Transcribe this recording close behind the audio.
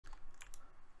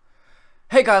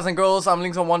Hey guys and girls, I'm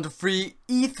Links123.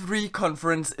 E3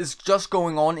 conference is just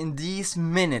going on in these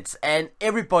minutes and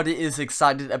everybody is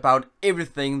excited about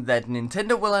everything that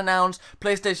Nintendo will announce,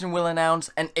 PlayStation will announce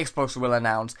and Xbox will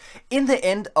announce. In the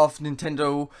end of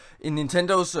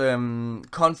Nintendo's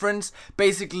conference,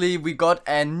 basically we got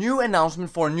a new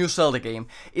announcement for a new Zelda game.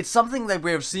 It's something that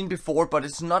we have seen before, but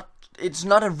it's not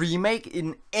a remake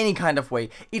in any kind of way.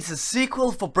 It's a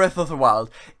sequel for Breath of the Wild.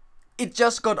 It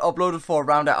just got uploaded for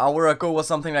around an hour ago or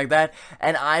something like that,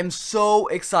 and I'm so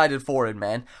excited for it,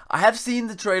 man. I have seen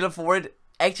the trailer for it.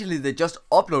 Actually, they just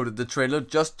uploaded the trailer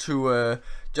just to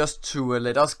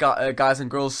let us guys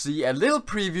and girls see a little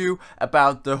preview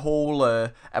about the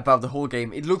whole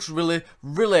game. It looks really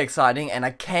exciting, and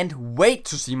I can't wait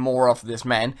to see more of this,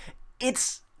 man.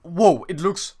 Whoa, it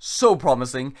looks so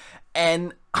promising,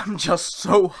 and I'm just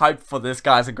so hyped for this,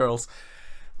 guys and girls.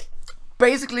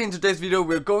 Basically, in today's video,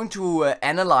 we're going to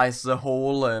analyze the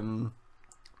whole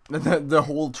the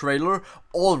whole trailer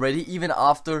already, even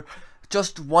after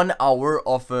just 1 hour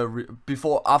of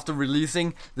after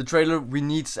releasing the trailer. We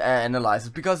need to analyze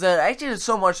it because there actually is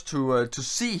so much to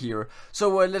see here. So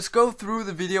let's go through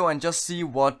the video and just see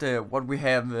what we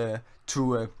have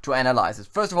to analyze it.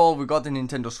 First of all, we got the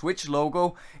Nintendo Switch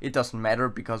logo. It doesn't matter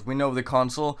because we know the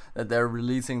console that they're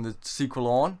releasing the sequel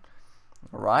on.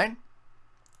 All right.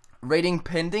 Rating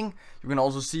pending. You can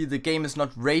also see the game is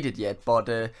not rated yet, but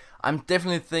I'm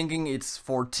definitely thinking it's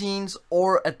for teens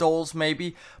or adults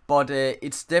maybe, but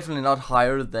it's definitely not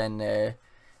higher than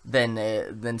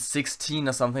 16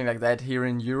 or something like that here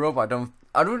in Europe. I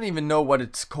don't even know what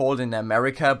it's called in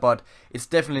America, but it's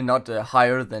definitely not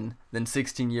higher than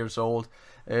 16 years old.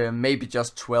 Maybe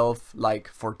just 12, like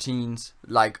for teens,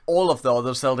 like all of the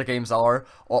other Zelda games are,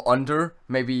 or under,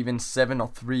 maybe even 7 or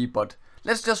 3, but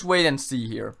let's just wait and see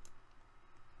here.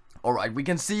 Alright, we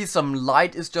can see some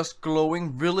light is just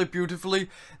glowing really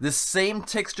beautifully. The same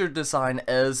texture design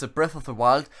as Breath of the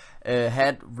Wild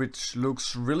had, which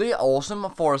looks really awesome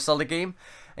for a Zelda game.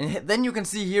 And then you can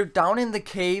see here down in the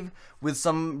cave with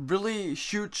some really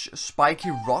huge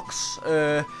spiky rocks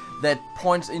that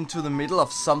points into the middle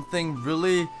of something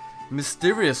really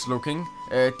mysterious looking.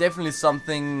 Definitely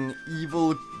something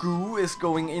evil goo is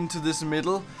going into this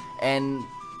middle, and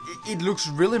it looks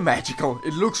really magical.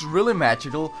 It looks really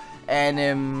magical, and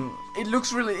it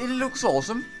looks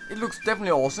awesome. It looks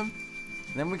definitely awesome.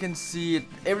 And then we can see it,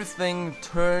 everything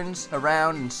turns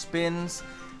around and spins.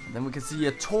 And then we can see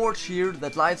a torch here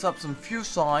that lights up some few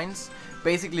signs.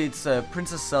 Basically, it's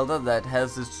Princess Zelda that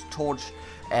has this torch,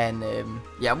 and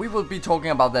yeah, we will be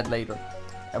talking about that later.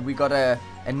 And we got a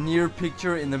near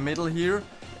picture in the middle here.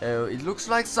 It looks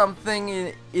like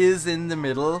something is in the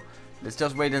middle. Let's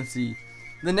just wait and see.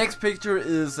 The next picture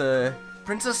is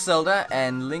Princess Zelda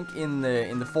and Link in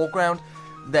the foreground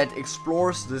that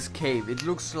explores this cave. It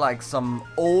looks like some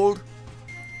old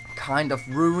kind of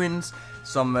ruins,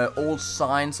 some old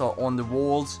signs are on the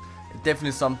walls.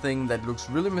 Definitely something that looks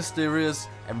really mysterious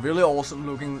and really awesome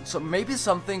looking. So maybe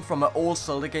something from an old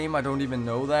Zelda game, I don't even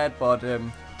know that, but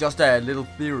just a little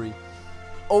theory.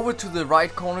 Over to the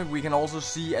right corner we can also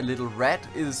see a little rat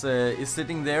is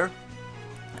sitting there.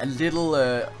 A little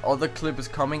other clip is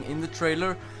coming in the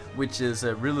trailer, which is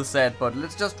really sad, but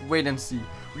let's just wait and see.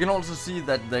 We can also see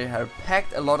that they have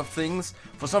packed a lot of things.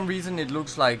 For some reason it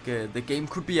looks like the game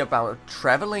could be about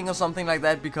traveling or something like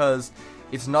that, because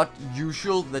it's not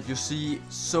usual that you see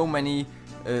so many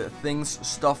things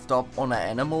stuffed up on an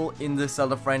animal in the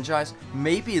Zelda franchise.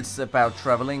 Maybe it's about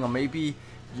traveling, or maybe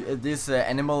this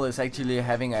animal is actually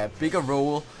having a bigger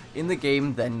role in the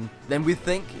game than we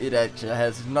think. It actually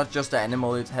has not just an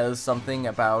animal, it has something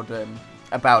about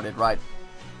it, right?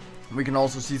 We can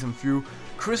also see some few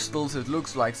crystals. It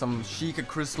looks like some Sheikah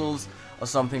crystals or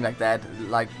something like that,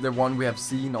 like the one we have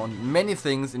seen on many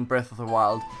things in Breath of the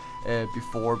Wild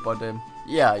before, but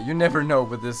yeah, you never know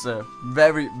with this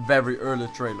very early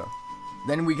trailer.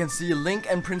 Then we can see Link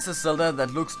and Princess Zelda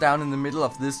that looks down in the middle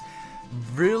of this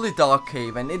really dark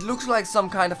cave, and it looks like some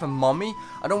kind of a mummy.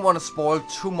 I don't want to spoil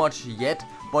too much yet,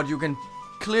 but you can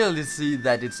clearly see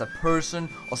that it's a person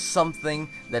or something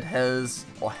that has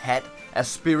or had a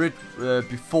spirit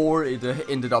before it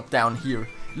ended up down here.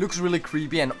 It looks really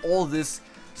creepy, and all this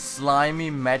slimy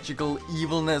magical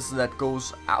evilness that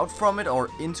goes out from it or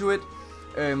into it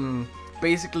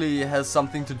basically has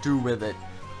something to do with it.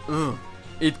 Ugh,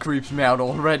 it creeps me out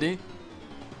already.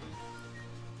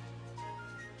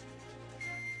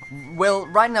 Well,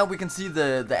 right now we can see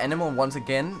the animal once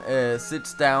again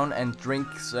sits down and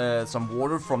drinks some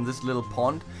water from this little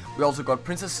pond. We also got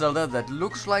Princess Zelda that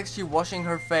looks like she's washing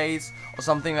her face or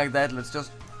something like that. Let's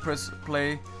just press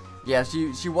play. Yeah,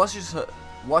 she washes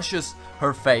washes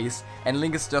her face, and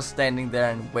Link is just standing there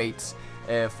and waits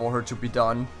for her to be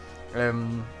done.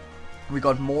 We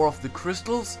got more of the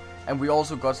crystals, and we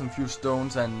also got some few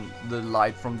stones and the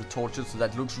light from the torches, so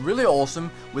that looks really awesome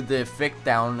with the effect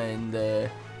down in the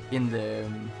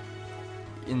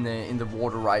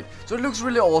water, right? So it looks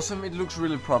really awesome, it looks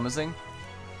really promising.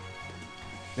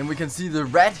 Then we can see the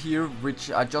rat here,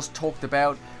 which I just talked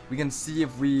about. We can see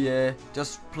if we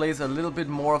just place a little bit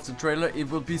more of the trailer, it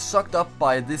will be sucked up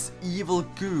by this evil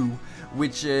goo,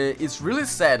 which is really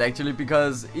sad actually,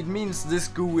 because it means this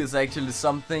goo is actually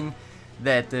something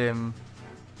that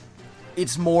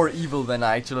it's more evil than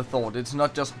I actually thought. It's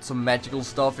not just some magical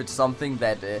stuff, it's something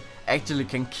that actually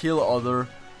can kill other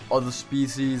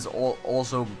species, or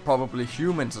also probably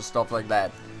humans or stuff like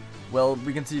that. Well,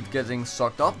 we can see it getting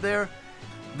sucked up there.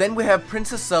 Then we have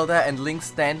Princess Zelda and Link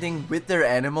standing with their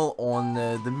animal on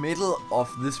the middle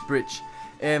of this bridge.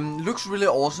 Looks really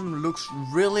awesome, looks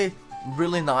really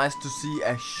nice to see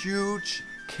a huge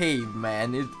cave,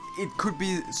 man. It could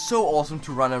be so awesome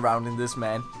to run around in this,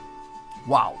 man.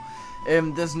 Wow.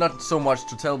 There's not so much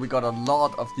to tell. We got a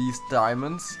lot of these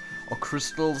diamonds or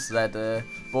crystals that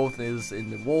both is in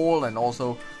the wall and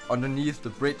also underneath the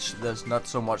bridge. There's not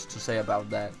so much to say about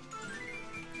that.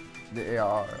 They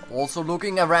are also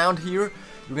looking around here.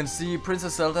 You can see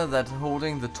Princess Zelda that's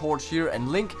holding the torch here, and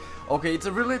Link. Okay, it's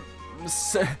a really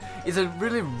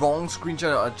wrong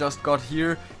screenshot I just got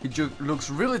here. He looks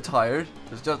really tired.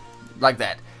 It's just like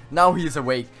that. Now he's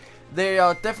awake. They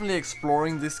are definitely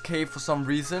exploring this cave for some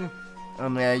reason.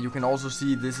 You can also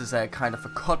see this is a kind of a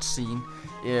cutscene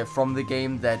from the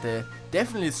game that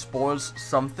definitely spoils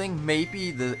something.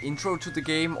 Maybe the intro to the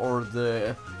game or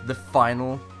the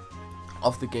final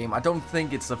of the game. I don't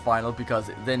think it's the final, because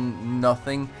then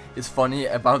nothing is funny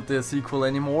about the sequel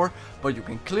anymore, but you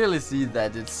can clearly see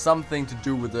that it's something to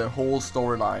do with the whole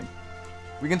storyline.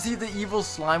 We can see the evil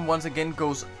slime once again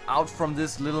goes out from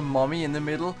this little mummy in the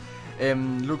middle.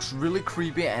 Looks really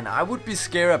creepy, and I would be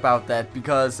scared about that,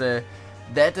 because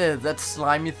that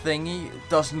slimy thingy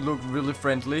doesn't look really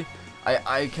friendly.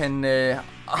 I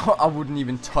wouldn't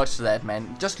even touch that,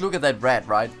 man. Just look at that rat,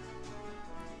 right?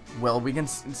 Well, we can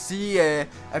see a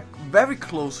very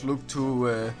close look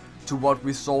to what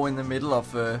we saw in the middle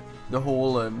of the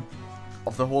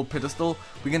whole pedestal.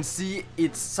 We can see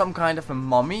it's some kind of a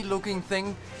mummy looking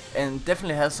thing, and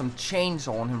definitely has some chains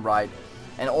on him, right?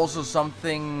 And also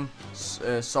something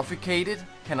suffocated.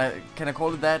 Can I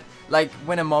call it that? Like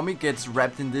when a mummy gets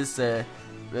wrapped in this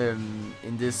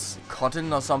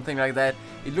cotton or something like that.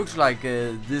 It looks like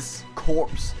this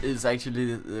corpse is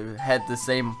actually had the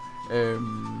same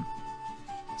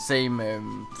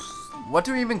what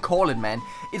do you even call it, man?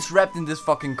 It's wrapped in this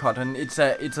fucking cotton. It's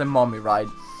a mummy, right?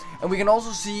 And we can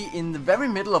also see in the very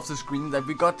middle of the screen that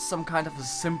we got some kind of a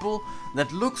symbol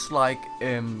that looks like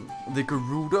the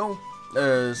Gerudo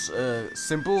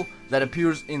symbol that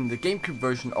appears in the GameCube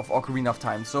version of Ocarina of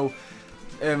Time. So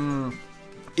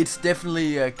it's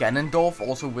definitely Ganondorf.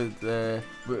 Also with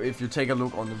if you take a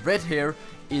look on the red hair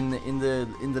in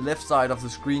the left side of the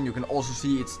screen, you can also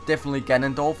see it's definitely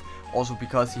Ganondorf. Also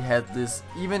because he had this,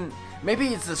 even maybe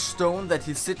it's a stone that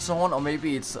he sits on, or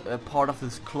maybe it's a part of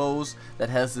his clothes that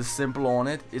has this symbol on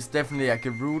it. It's definitely a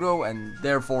Gerudo, and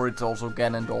therefore it's also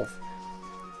Ganondorf.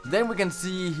 Then we can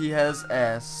see he has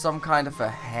some kind of a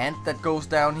hand that goes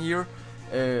down here.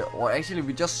 Or actually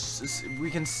we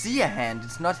can see a hand.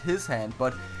 It's not his hand,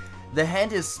 but the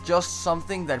hand is just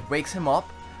something that wakes him up.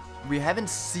 We haven't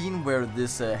seen where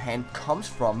this hand comes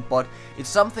from, but it's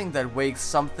something that wakes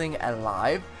something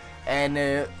alive. And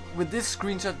with this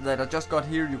screenshot that I just got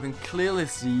here, you can clearly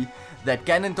see that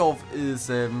Ganondorf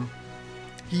is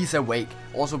he's awake.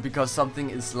 Also because something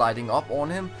is lighting up on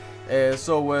him.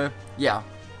 Yeah,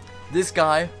 this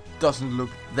guy doesn't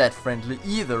look that friendly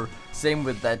either. Same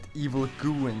with that evil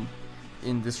goo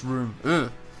in this room.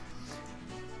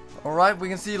 Alright, we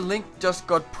can see Link just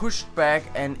got pushed back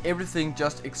and everything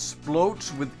just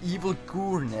explodes with evil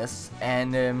gooness.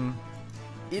 And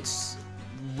it's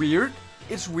weird.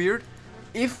 It's weird.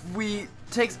 If we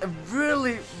take a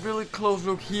really close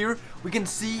look here, we can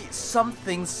see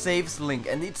something saves Link.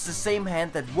 And it's the same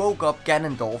hand that woke up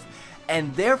Ganondorf.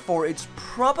 And therefore it's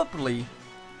probably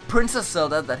Princess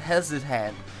Zelda that has this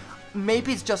hand.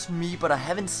 Maybe it's just me, but I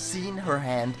haven't seen her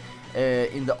hand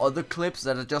in the other clips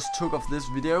that I just took of this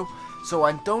video, so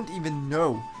I don't even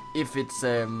know if it's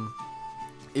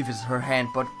her hand.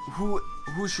 But who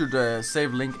should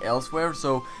save Link elsewhere?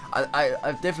 So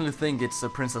I definitely think it's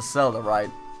Princess Zelda, right?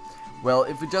 Well,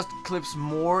 if we just clips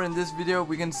more in this video,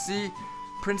 we can see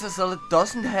Princess Zelda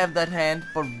doesn't have that hand.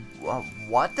 But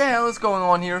what the hell is going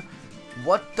on here?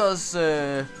 What does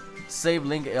save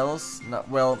Link else. No,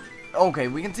 well, okay,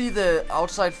 we can see the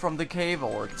outside from the cave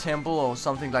or temple or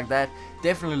something like that.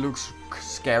 Definitely looks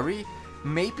scary.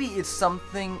 Maybe it's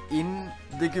something in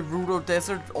the Gerudo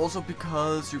Desert, also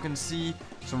because you can see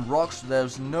some rocks.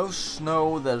 There's no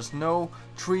snow, there's no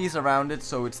trees around it,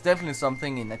 so it's definitely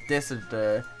something in a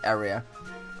desert area.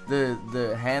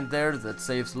 The hand there that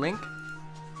saves Link.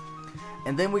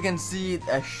 And then we can see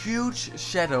a huge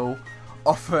shadow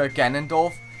of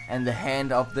Ganondorf, and the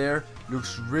hand up there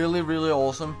looks really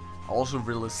awesome. Also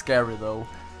really scary though.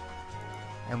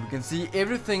 And we can see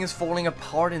everything is falling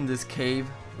apart in this cave.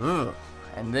 Ugh.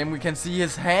 And then we can see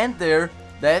his hand there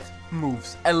that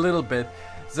moves a little bit.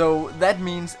 So that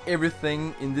means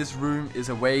everything in this room is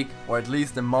awake, or at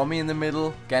least the mummy in the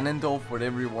middle, Ganondorf,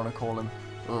 whatever you want to call him.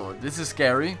 Ugh, this is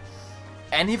scary.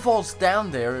 And he falls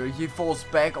down there. He falls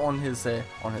back on his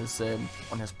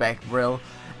back rail,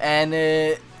 and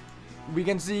we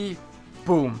can see,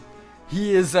 boom,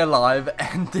 he is alive.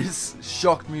 And this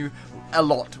shocked me a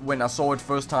lot when I saw it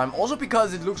first time. Also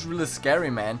because it looks really scary,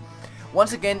 man.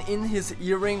 Once again, in his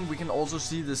earring, we can also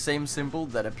see the same symbol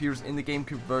that appears in the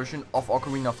GameCube version of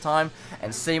Ocarina of Time,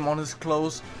 and same on his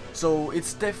clothes. So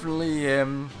it's definitely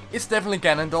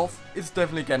Ganondorf. It's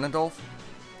definitely Ganondorf.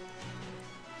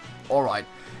 All right,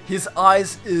 his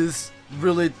eyes is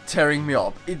really tearing me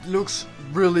up. It looks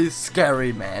really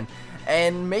scary, man.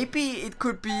 And maybe it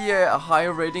could be a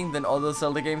higher rating than other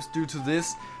Zelda games due to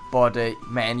this. But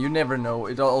man, you never know.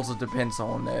 It also depends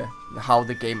on how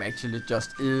the game actually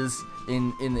just is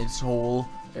in its whole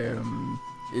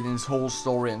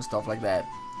story and stuff like that.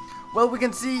 Well, we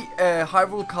can see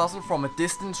Hyrule Castle from a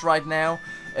distance right now.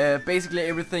 Basically,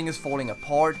 everything is falling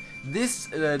apart. This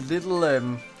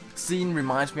little scene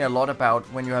reminds me a lot about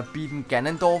when you have beaten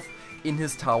Ganondorf in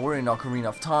his tower in Ocarina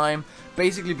of Time.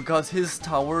 Basically because his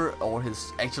tower, or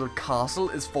his actual castle,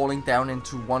 is falling down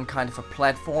into one kind of a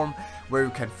platform where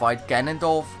you can fight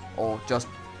Ganondorf, or just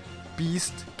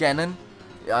Beast Ganon.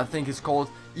 I think it's called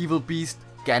Evil Beast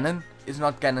Ganon. It's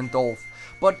not Ganondorf.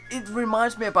 But it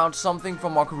reminds me about something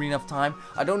from Ocarina of Time.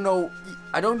 I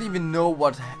don't even know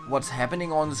what's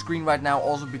happening on the screen right now,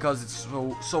 also because it's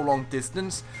so long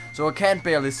distance, so I can't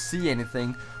barely see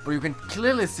anything. But you can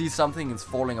clearly see something is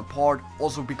falling apart,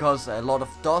 also because a lot of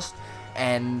dust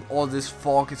and all this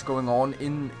fog is going on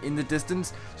in the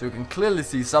distance, so you can clearly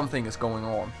see something is going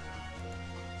on.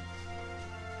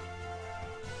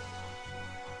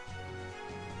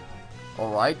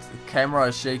 Alright, the camera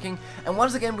is shaking, and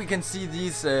once again we can see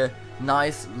these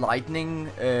nice lightning,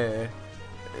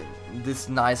 this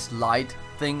nice light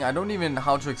thing. I don't even know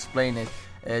how to explain it.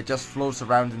 It just floats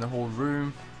around in the whole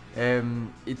room.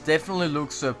 It definitely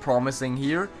looks promising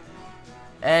here.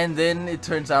 And then it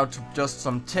turns out to just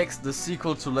some text. The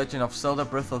sequel to Legend of Zelda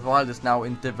Breath of the Wild is now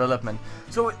in development.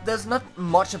 So there's not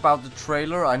much about the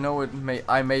trailer. I know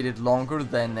I made it longer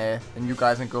than you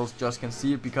guys and girls just can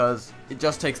see it, because it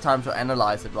just takes time to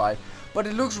analyze it, right? But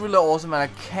it looks really awesome, and I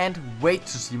can't wait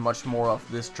to see much more of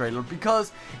this trailer,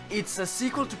 because it's a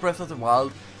sequel to Breath of the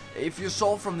Wild. If you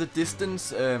saw from the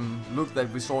distance look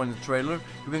that we saw in the trailer,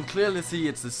 you can clearly see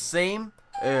it's the same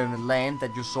land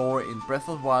that you saw in Breath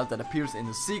of the Wild that appears in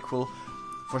the sequel,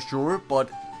 for sure, but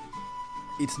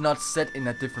it's not set in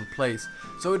a different place.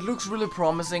 So it looks really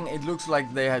promising. It looks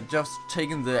like they had just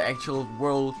taken the actual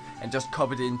world and just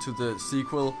copied it into the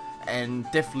sequel, and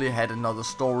definitely had another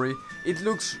story. It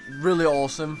looks really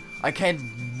awesome. I can't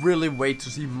really wait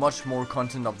to see much more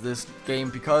content of this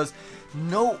game, because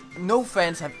no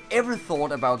fans have ever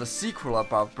thought about a sequel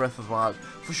about Breath of the Wild.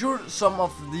 For sure, some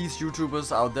of these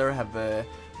YouTubers out there have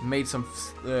made some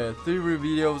theory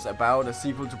videos about a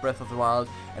sequel to Breath of the Wild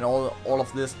and all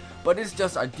of this, but it's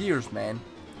just ideas, man.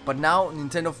 But now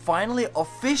Nintendo finally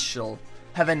official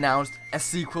have announced a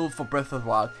sequel for Breath of the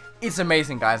Wild. It's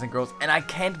amazing, guys and girls, and I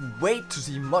can't wait to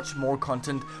see much more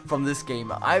content from this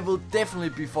game. I will definitely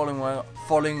be following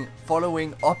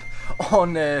up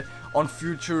on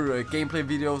future gameplay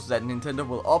videos that Nintendo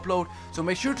will upload. So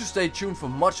make sure to stay tuned for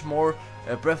much more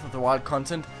Breath of the Wild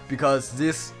content, because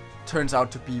this turns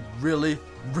out to be really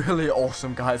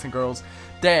awesome, guys and girls.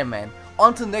 Damn, man.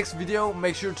 Until next video,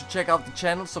 make sure to check out the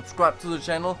channel, subscribe to the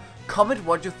channel, comment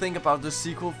what you think about the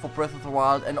sequel for Breath of the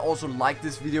Wild, and also like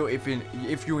this video if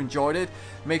you enjoyed it.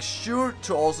 Make sure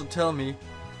to also tell me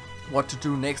what to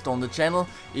do next on the channel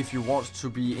if you want to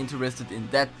be interested in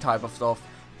that type of stuff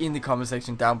in the comment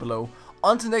section down below.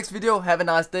 Until next video, have a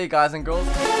nice day, guys and girls.